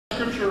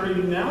scripture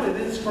reading now. It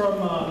is from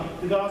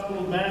the Gospel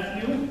of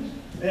Matthew,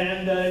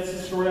 and it's the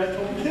story I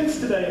told kids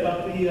today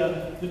about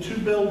the two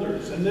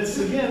builders. And this,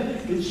 again,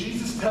 is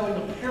Jesus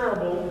telling a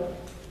parable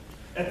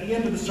at the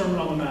end of the Sermon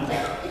on the Mount.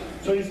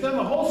 So he's done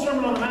the whole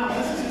Sermon on the Mount.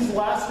 This is his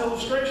last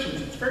illustrations.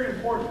 It's very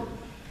important.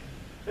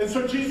 And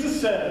so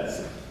Jesus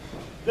says,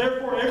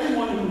 "Therefore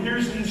everyone who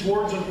hears these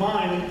words of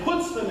mine and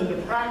puts them into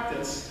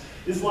practice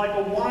is like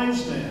a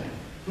wise man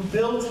who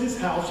builds his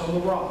house on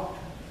the rock.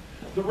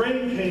 The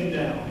rain came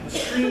down, the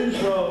streams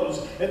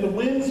rose, and the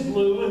winds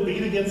blew and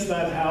beat against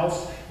that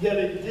house, yet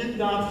it did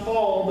not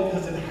fall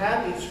because it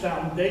had its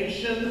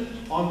foundation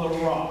on the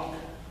rock.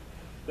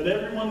 But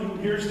everyone who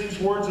hears these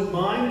words of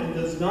mine and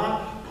does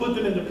not put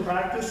them into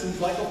practice is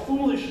like a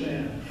foolish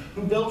man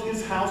who built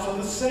his house on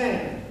the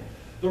sand.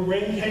 The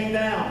rain came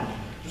down,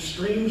 the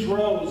streams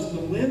rose, and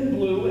the wind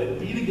blew and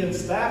beat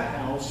against that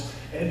house,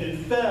 and it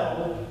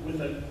fell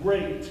with a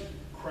great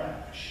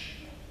crash."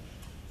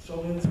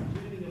 So in the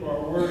reading of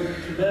our word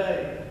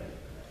today,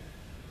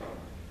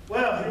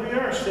 well, here we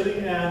are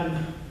sitting on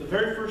the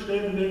very first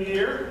day of the new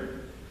year,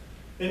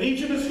 and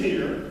each of us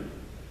here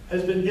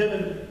has been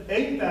given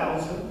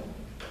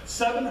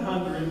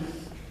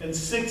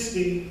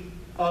 8,760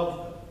 of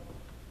them.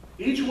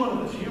 Each one of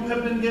us, you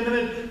have been given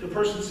it. The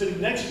person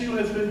sitting next to you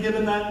has been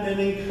given that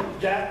many.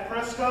 Dak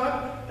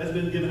Prescott has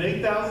been given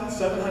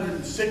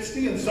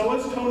 8,760, and so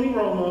has Tony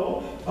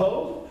Romo.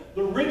 Oh,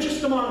 the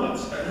richest among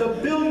us, the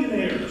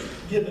billionaires,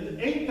 given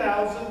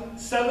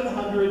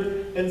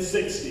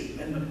 8,760.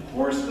 And the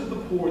poorest of the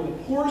poor, the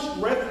poorest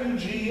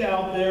refugee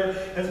out there,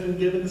 has been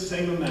given the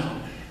same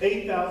amount.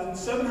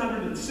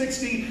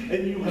 8,760,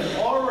 and you have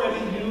already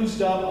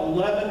used up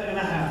 11 and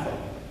a half of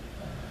them.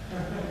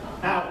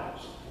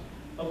 Hours,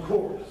 of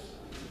course.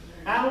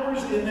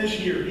 Hours in this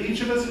year. Each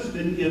of us has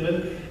been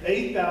given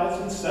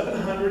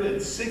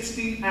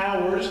 8,760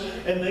 hours,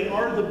 and they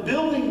are the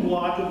building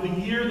block of the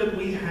year that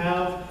we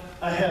have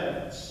ahead of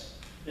us.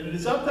 And it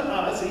is up to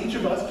us, each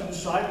of us, to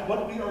decide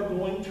what we are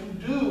going to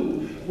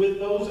do with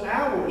those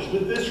hours,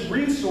 with this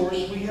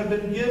resource we have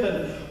been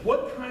given.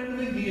 What kind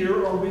of a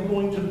year are we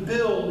going to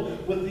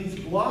build with these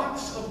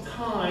blocks of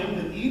time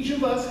that each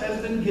of us has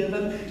been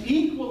given,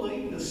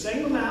 equally the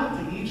same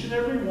amount to each and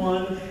every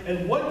one,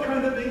 and what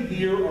kind of a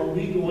year are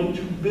we going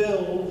to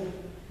build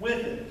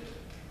with it?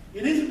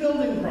 It is a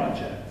building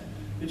project.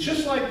 It's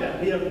just like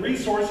that. We have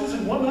resources,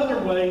 and one other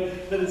way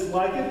that it's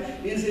like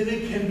it is that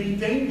it can be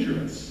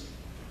dangerous.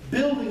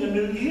 Building a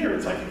new year,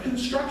 it's like a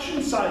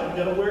construction site. You've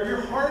got to wear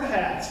your hard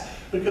hats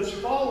because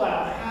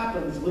fallout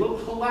happens. Little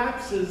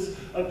collapses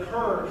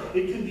occur.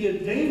 It can be a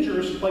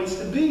dangerous place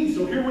to be.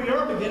 So here we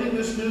are beginning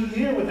this new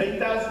year with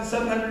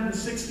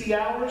 8,760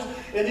 hours,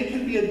 and it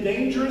can be a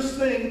dangerous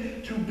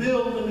thing to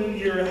build a new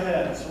year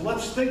ahead. So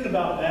let's think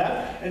about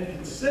that and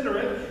consider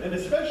it, and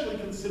especially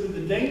consider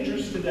the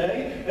dangers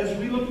today as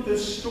we look at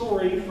this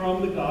story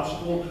from the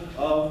Gospel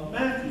of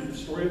Matthew, the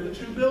story of the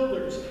two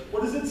builders.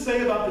 What does it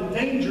say about the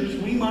dangers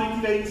we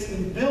might face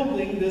in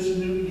building this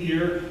new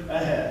year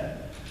ahead?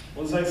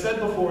 Well, as I said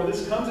before,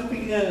 this comes at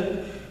the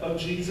end of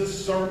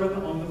Jesus' Sermon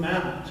on the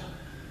Mount.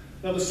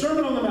 Now, the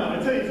Sermon on the Mount,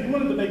 I tell you, if you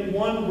wanted to make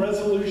one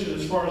resolution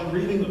as far as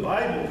reading the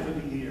Bible for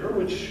the year,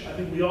 which I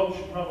think we all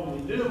should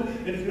probably do,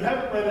 and if you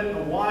haven't read it in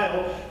a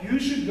while, you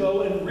should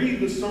go and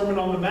read the Sermon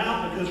on the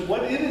Mount, because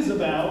what it is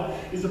about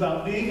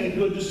being a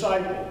good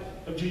disciple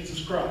of Jesus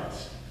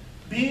Christ,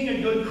 being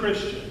a good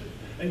Christian.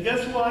 And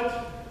guess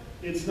what?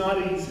 It's not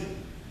easy.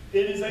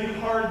 It is a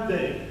hard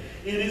thing.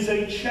 It is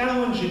a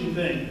challenging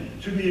thing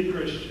to be a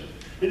Christian.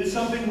 It is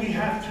something we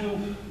have to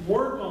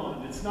work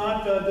on. It's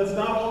not, does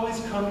not always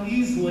come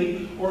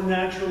easily or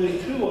naturally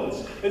to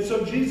us. And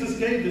so Jesus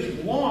gave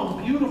this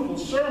long, beautiful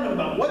sermon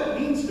about what it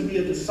means to be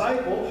a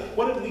disciple,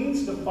 what it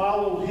means to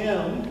follow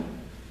him.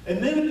 And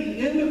then at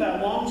the end of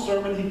that long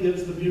sermon, he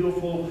gives the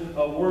beautiful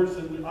words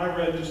that I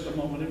read just a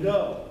moment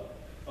ago.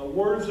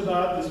 Words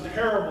about this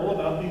parable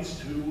about these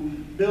two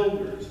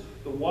builders.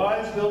 The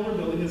wise builder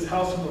building his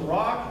house on the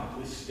rock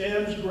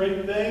withstands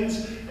great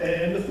things,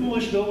 and the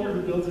foolish builder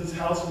who builds his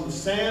house on the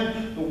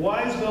sand. The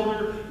wise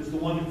builder is the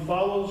one who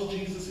follows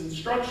Jesus'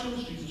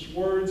 instructions, Jesus'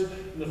 words,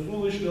 and the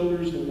foolish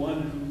builder is the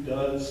one who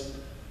does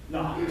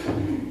not.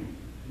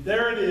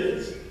 There it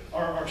is,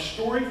 our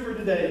story for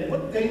today.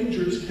 What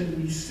dangers can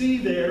we see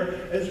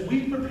there as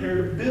we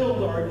prepare to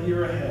build our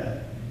year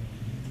ahead?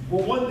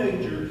 Well, one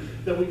danger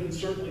that we can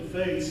certainly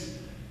face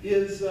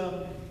is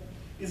that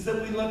we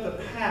let the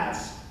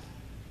past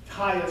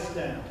tie us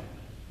down.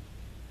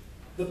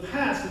 The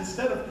past,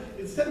 instead of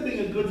being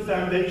a good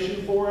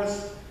foundation for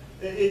us,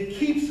 it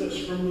keeps us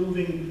from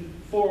moving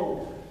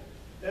forward.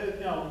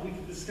 Now,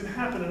 this can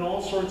happen in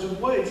all sorts of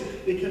ways.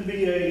 It can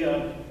be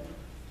a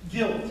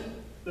guilt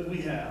that we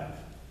have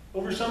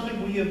over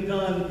something we have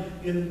done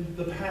in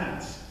the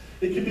past.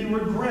 It can be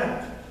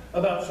regret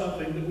about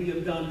something that we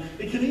have done.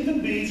 It can even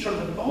be sort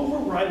of an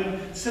overriding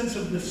sense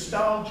of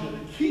nostalgia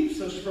that keeps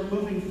us from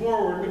moving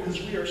forward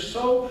because we are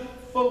so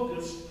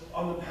focused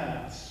on the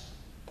past.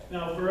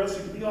 Now, for us,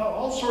 it can be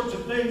all sorts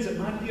of things. It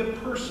might be a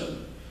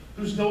person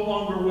who's no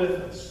longer with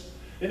us.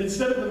 And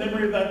instead of the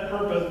memory of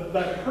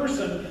that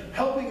person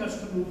helping us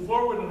to move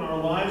forward in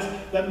our lives,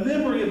 that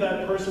memory of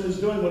that person is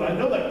doing what I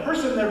know that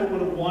person never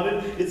would have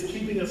wanted. It's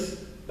keeping us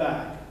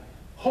back,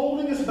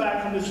 holding us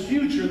back from this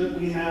future that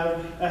we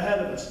have ahead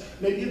of us.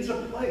 Maybe it's a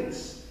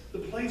place, the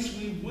place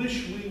we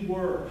wish we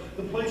were,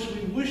 the place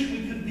we wish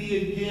we could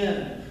be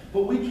again,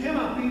 but we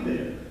cannot be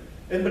there.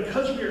 And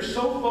because we are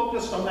so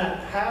focused on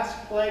that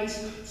past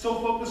place, so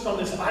focused on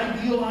this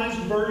idealized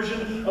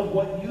version of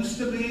what used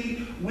to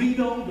be, we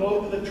don't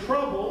go to the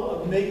trouble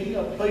of making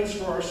a place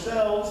for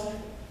ourselves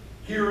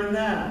here and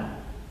now.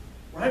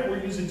 Right?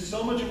 We're using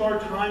so much of our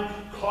time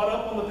caught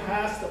up on the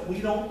past that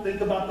we don't think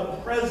about the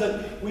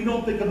present. We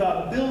don't think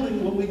about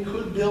building what we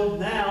could build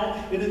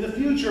now and in the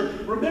future.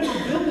 Remember,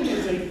 building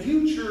is a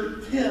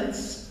future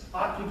tense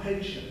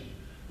occupation.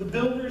 The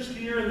builders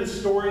here in this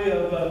story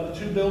of the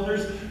two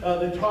builders,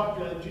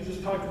 Jesus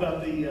talked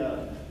about the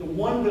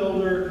one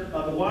builder,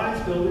 the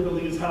wise builder,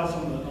 building his house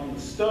on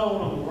the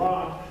stone, on the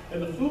rock, and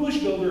the foolish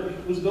builder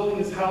was building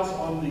his house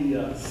on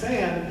the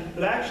sand.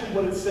 But actually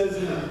what it says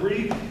in the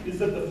Greek is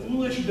that the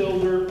foolish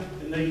builder,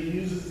 and he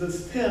uses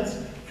this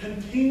tense,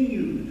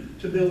 continued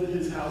to build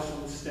his house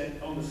on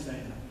the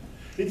sand.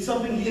 It's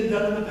something he had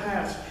done in the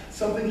past,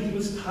 something he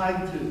was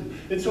tied to.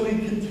 And so he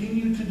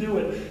continued to do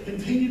it,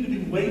 continued to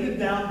be weighted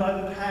down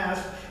by the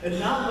past, and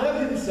not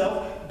let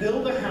himself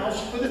build a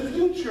house for the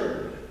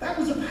future. That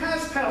was a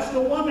past house.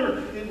 No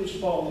wonder it was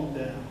falling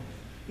down.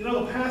 You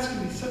know, the past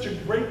can be such a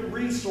great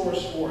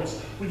resource for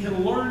us. We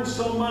can learn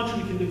so much.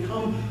 We can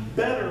become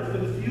better for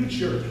the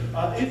future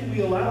if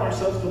we allow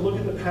ourselves to look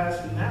at the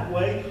past in that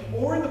way,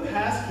 or the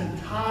past can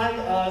tie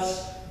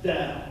us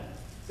down.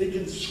 It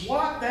can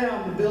swat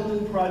down the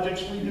building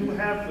projects we do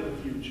have for the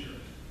future.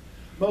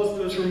 Most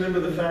of us remember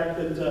the fact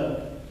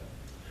that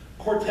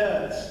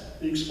Cortez,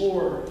 the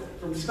explorer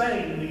from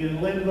Spain, when he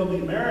landed on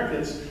the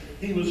Americas,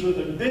 he was with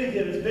he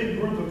had his big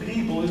group of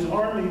people, his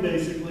army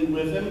basically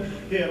with him.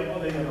 They had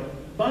a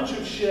bunch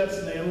of ships,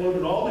 and they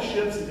unloaded all the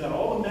ships and got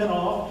all the men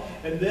off,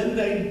 and then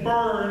they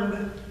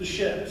burned the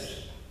ships.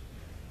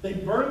 They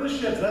burned the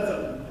ships. That's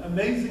an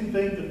amazing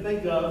thing to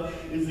think of,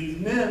 is these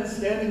men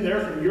standing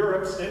there from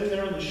Europe, standing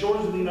there on the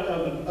shores of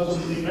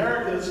the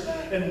Americas,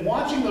 and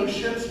watching those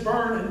ships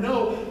burn and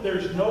know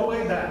there's no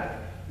way back.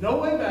 No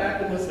way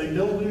back unless they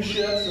build new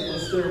ships,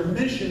 unless their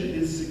mission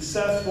is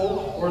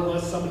successful, or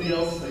unless somebody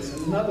else takes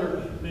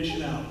another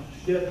mission out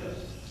to get them.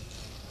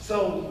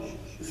 So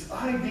this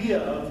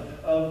idea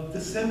of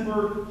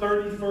December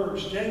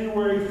 31st,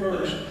 January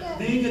 1st,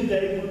 being a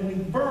day when we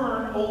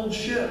burn old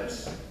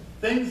ships,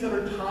 things that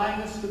are tying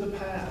us to the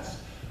past.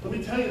 Let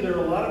me tell you, there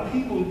are a lot of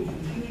people who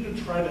continue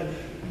to try to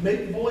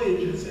make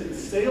voyages and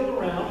sail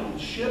around in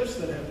ships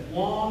that have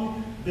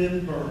long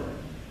been burned.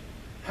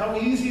 How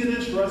easy it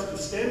is for us to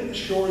stand at the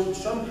shores of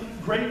some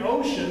great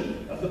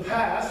ocean of the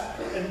past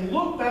and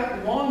look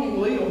back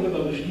longingly over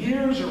those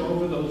years or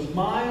over those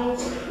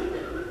miles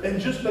and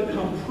just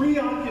become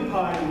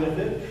preoccupied with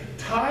it,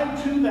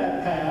 tied to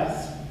that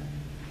past.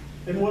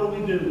 And what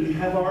do? We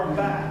have our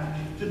back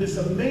to this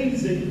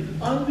amazing,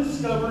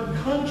 undiscovered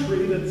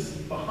country that's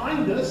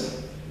behind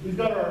us. We've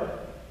got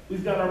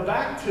our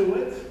back to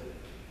it,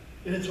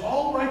 and it's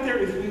all right there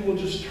if we will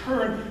just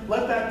turn,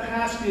 let that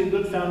past be a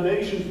good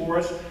foundation for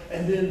us,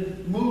 and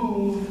then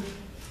move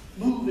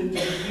into the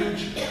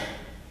future.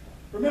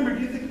 Remember,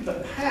 do you think of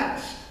the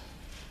past?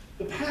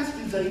 The past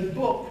is a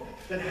book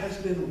that has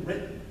been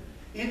written.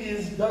 It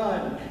is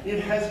done.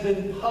 It has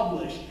been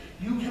published.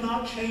 You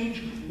cannot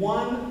change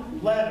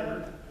one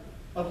letter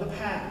of the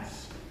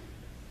past.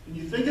 When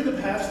you think of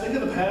the past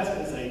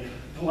as a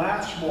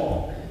glass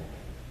wall.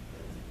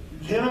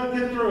 You cannot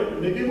get through it.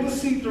 You may be able to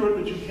see through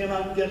it, but you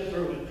cannot get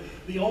through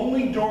it. The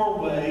only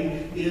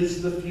doorway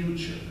is the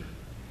future.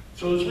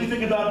 So as we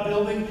think about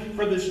building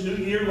for this new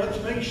year, let's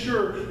make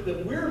sure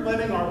that we're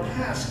letting our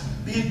past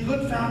be a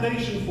good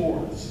foundation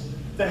for us,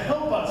 to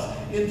help us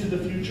into the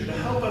future, to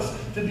help us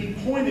to be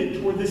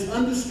pointed toward this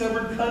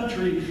undiscovered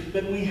country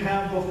that we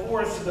have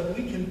before us so that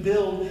we can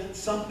build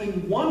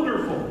something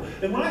wonderful.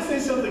 And when I say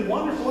something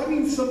wonderful, I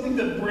mean something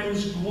that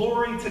brings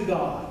glory to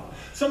God,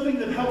 something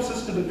that helps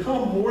us to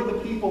become more the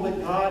people that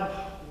God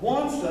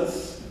wants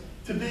us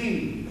to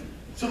be,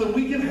 so that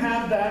we can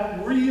have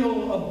that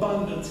real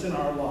abundance in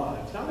our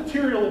lives. Not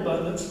material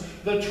abundance,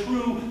 the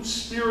true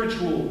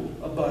spiritual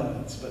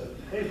abundance. But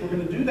hey, if we're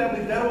going to do that,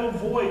 we've got to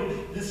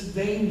avoid this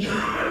danger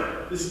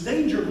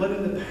of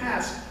letting the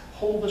past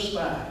hold us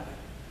back.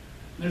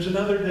 And there's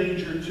another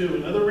danger too,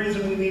 another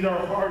reason we need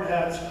our hard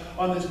hats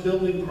on this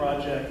building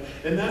project,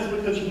 and that's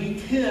because we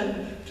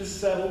tend to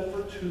settle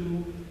for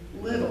too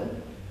little.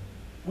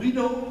 We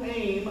don't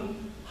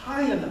aim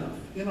high enough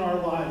in our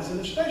lives, and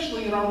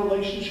especially in our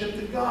relationship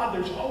to God.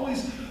 There's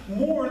always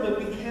more that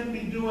we can be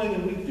doing,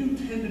 and we do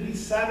tend to be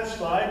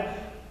satisfied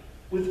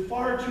with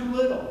far too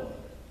little.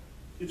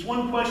 It's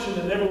one question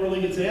that never really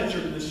gets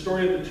answered in the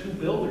story of the two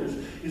builders,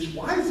 is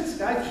why does this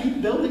guy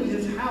keep building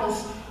his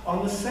house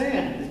on the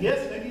sand? And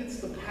yes, maybe it's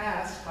the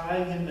past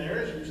tying him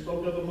there, as we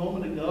spoke of a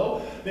moment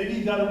ago. Maybe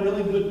he got a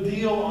really good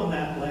deal on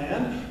that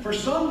land. For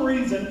some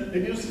reason,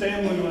 maybe it was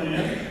family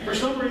land, for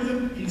some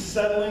reason he's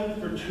settling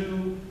for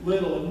too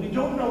little. And we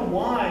don't know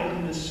why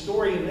in this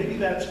story, and maybe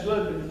that's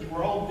good because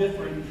we're all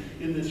different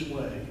in this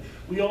way.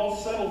 We all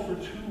settle for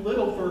too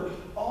little for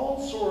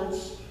all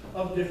sorts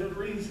of different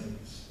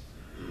reasons.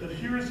 But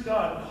here is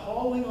God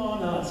calling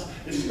on us,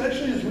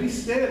 especially as we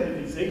stand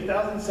with these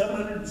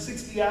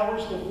 8,760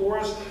 hours before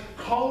us,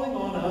 calling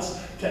on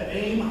us to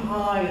aim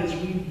high as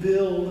we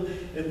build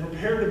and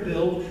prepare to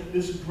build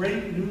this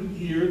great new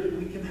year that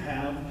we can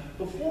have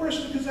before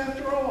us. Because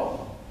after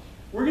all,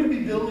 we're going to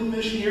be building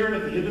this year, and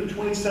at the end of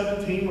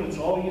 2017, when it's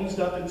all used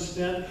up and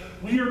spent,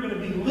 we are going to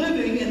be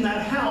living in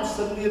that house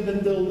that we have been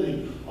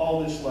building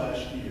all this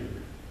last year.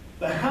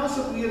 The house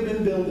that we have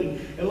been building.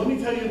 And let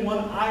me tell you one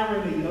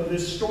irony of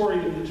this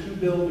story of the two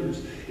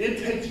builders.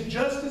 It takes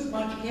just as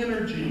much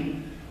energy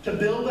to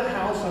build a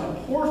house on a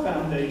poor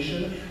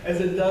foundation as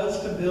it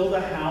does to build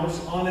a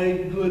house on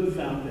a good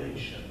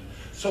foundation.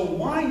 So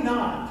why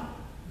not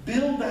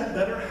build that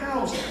better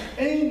house?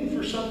 Aim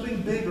for something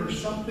bigger,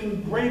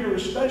 something greater,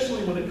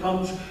 especially when it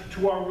comes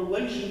to our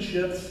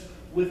relationships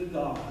with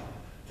God.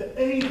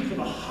 To aim for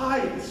the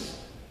highest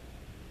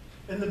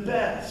and the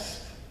best.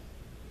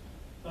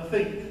 I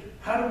think,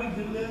 how do we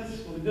do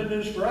this? Well, the good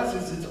news for us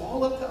is it's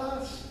all up to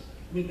us.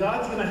 I mean,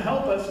 God's going to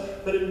help us,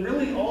 but it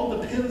really all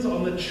depends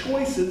on the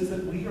choices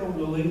that we are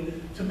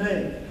willing to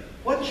make.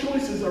 What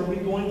choices are we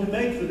going to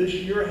make for this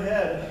year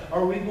ahead?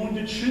 Are we going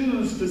to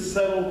choose to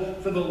settle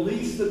for the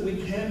least that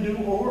we can do,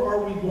 or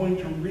are we going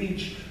to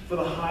reach for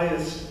the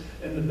highest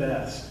and the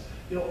best?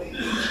 You know,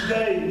 each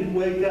day we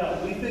wake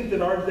up, we think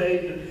that our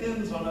day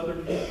depends on other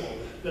people.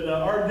 That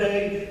our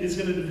day is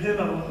going to depend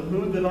on the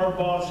mood that our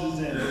boss is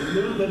in, the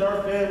mood that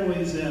our family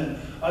is in.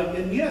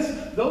 And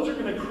yes, those are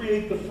going to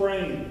create the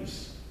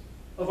frames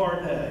of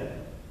our day.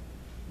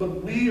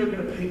 But we are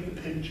going to paint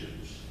the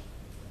pictures.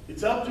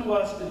 It's up to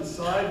us to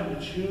decide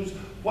and to choose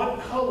what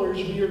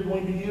colors we are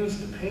going to use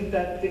to paint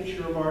that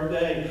picture of our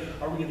day.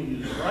 Are we going to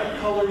use bright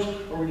colors,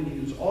 or are we going to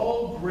use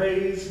all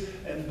grays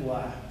and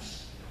blacks?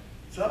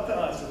 It's up to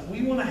us. If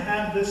we want to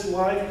have this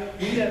life,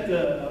 we have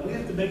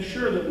to make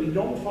sure that we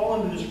don't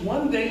fall into this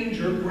one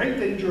danger, great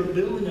danger of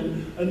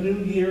building a new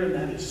year, and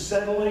that is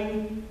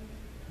settling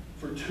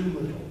for too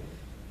little.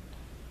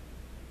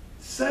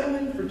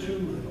 Settling for too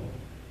little.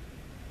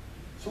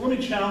 So let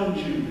me challenge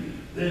you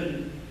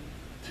then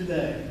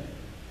today.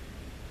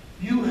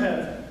 You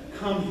have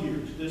come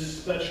here to this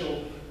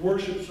special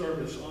worship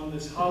service on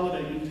this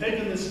holiday. You've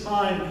taken this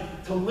time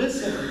to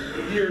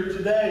listen here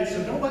today,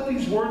 so don't let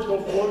these words go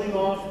floating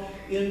off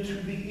into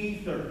the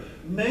ether.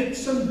 Make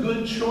some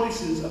good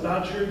choices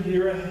about your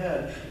year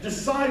ahead.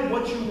 Decide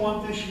what you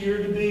want this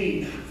year to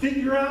be.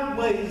 Figure out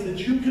ways that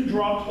you can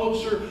draw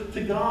closer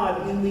to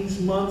God in these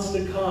months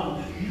to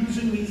come,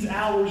 using these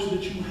hours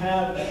that you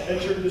have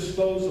at your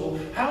disposal.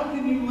 How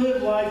can you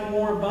live life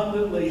more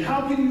abundantly?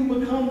 How can you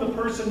become the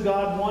person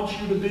God wants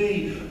you to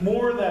be?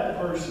 More of that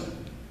person.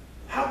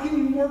 How can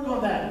you work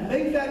on that?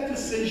 Make that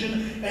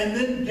decision and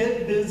then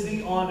get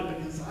busy on it,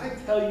 because I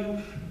tell you,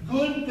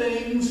 good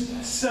things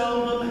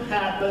seldom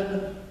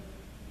happen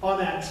on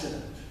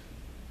accident.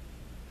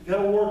 We've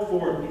got to work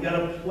for it. We've got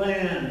to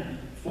plan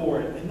for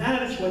it. And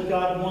that is what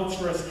God wants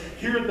for us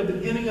here at the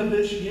beginning of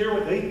this year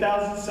with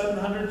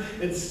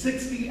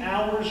 8,760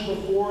 hours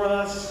before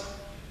us.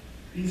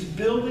 These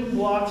building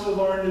blocks of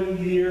our new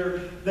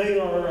year, they're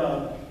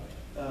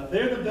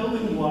the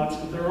building blocks,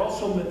 but there are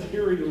also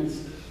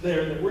materials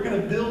there that we're going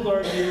to build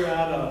our year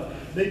out of.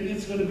 Maybe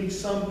it's going to be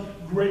some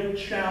great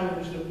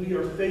challenge that we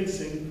are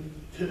facing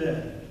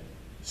today.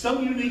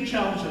 Some unique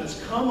challenge that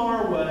has come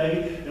our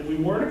way and we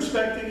weren't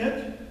expecting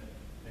it.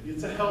 Maybe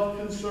it's a health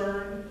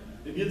concern.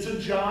 Maybe it's a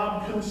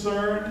job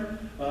concern.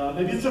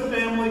 Maybe it's a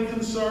family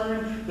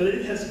concern. But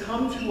it has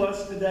come to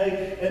us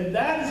today, and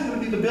that is going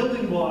to be the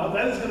building block.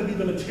 That is going to be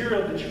the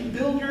material that you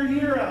build your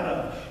year out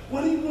of.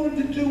 What are you going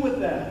to do with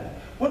that?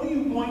 What are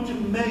you going to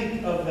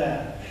make of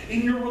that?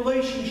 In your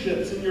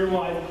relationships, in your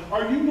life,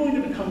 are you going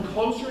to become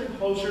closer and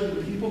closer to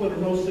the people that are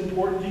most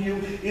important to you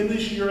in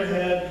this year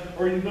ahead?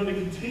 Or are you going to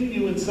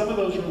continue in some of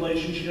those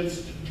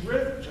relationships to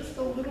drift just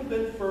a little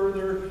bit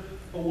further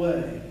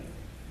away?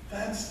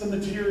 That's the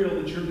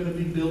material that you're going to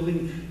be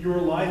building your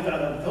life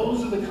out of.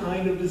 Those are the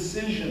kind of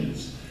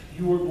decisions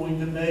you are going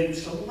to make.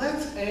 So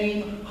let's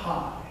aim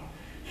high.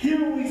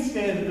 Here we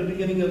stand at the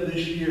beginning of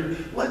this year.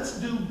 Let's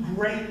do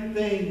great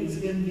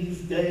things in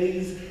these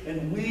days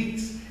and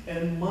weeks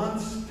and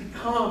months to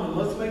come. And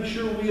let's make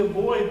sure we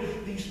avoid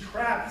these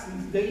traps,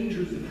 these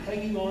dangers of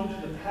hanging on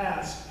to the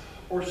past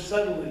or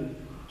settling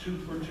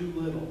for too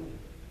little.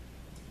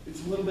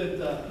 It's a little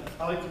bit,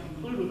 I like to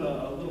conclude with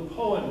a little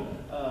poem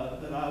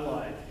that I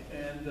like.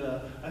 And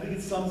I think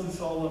it sums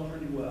this all up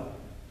pretty well.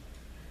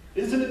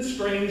 Isn't it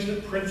strange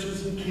that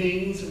princes and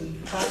kings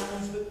and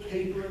crowns that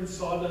caper in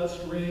sawdust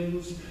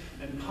rings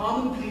and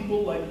common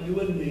people like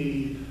you and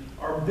me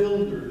are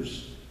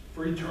builders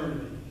for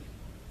eternity.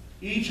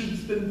 Each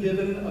has been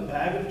given a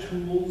bag of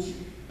tools,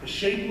 a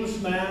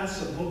shapeless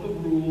mass, a book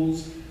of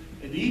rules,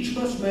 and each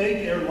must make,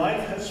 ere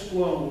life has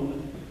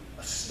flown,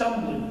 a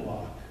stumbling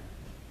block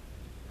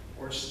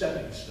or a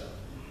stepping stone.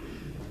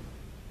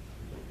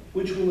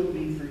 Which will it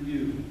be for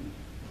you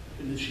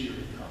in this year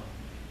to come?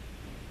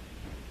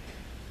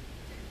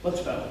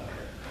 Let's bow in prayer.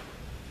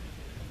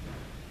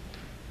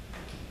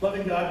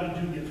 Loving God,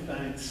 we do give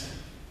thanks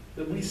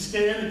that we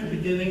stand at the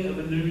beginning of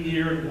a new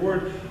year. And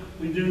Lord,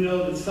 we do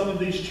know that some of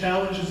these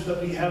challenges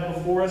that we have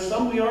before us,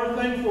 some we are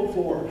thankful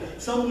for,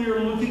 some we are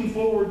looking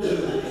forward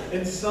to,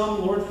 and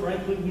some, Lord,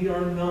 frankly, we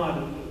are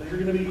not. They're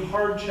going to be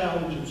hard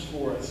challenges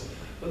for us.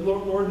 But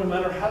Lord, no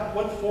matter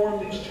what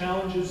form these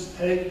challenges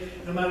take,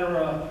 no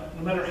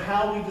matter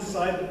how we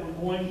decide that we're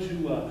going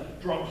to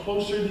draw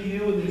closer to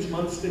you in these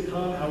months to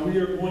come, how we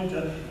are going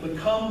to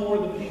become more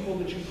the people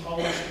that you call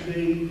us to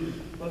be,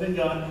 loving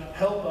God,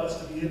 help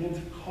us to be able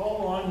to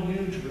call on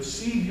you, to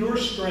receive your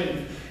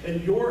strength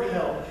and your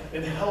help,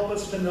 and help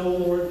us to know,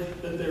 Lord,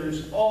 that there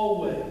is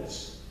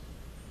always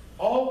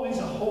a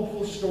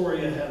hopeful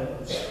story ahead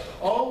of us,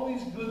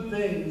 always good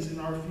things in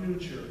our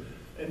future.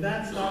 And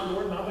that's not,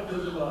 Lord, not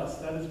because of us.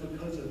 That is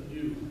because of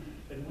you.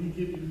 And we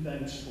give you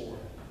thanks for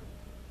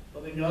it.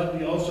 Loving God,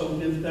 we also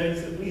give thanks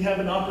that we have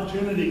an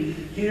opportunity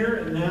here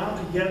and now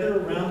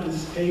together around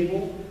this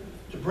table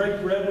to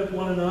break bread with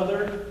one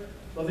another.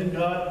 Loving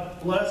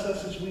God, bless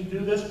us as we do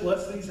this.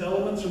 Bless these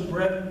elements of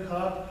bread and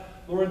cup.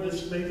 Lord,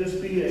 may this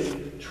be a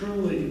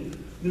truly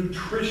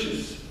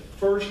nutritious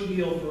first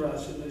meal for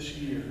us in this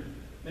year.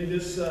 May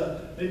this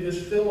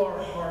fill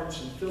our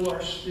hearts and fill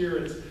our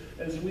spirits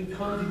as we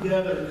come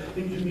together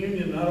in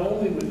communion, not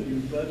only with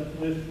you, but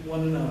with one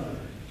another.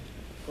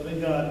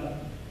 Loving God,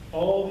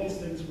 all these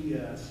things we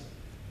ask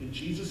in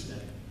Jesus' name.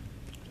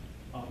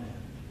 Amen.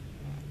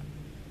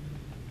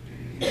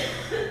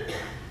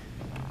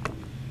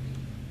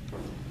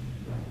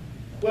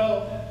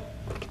 Well,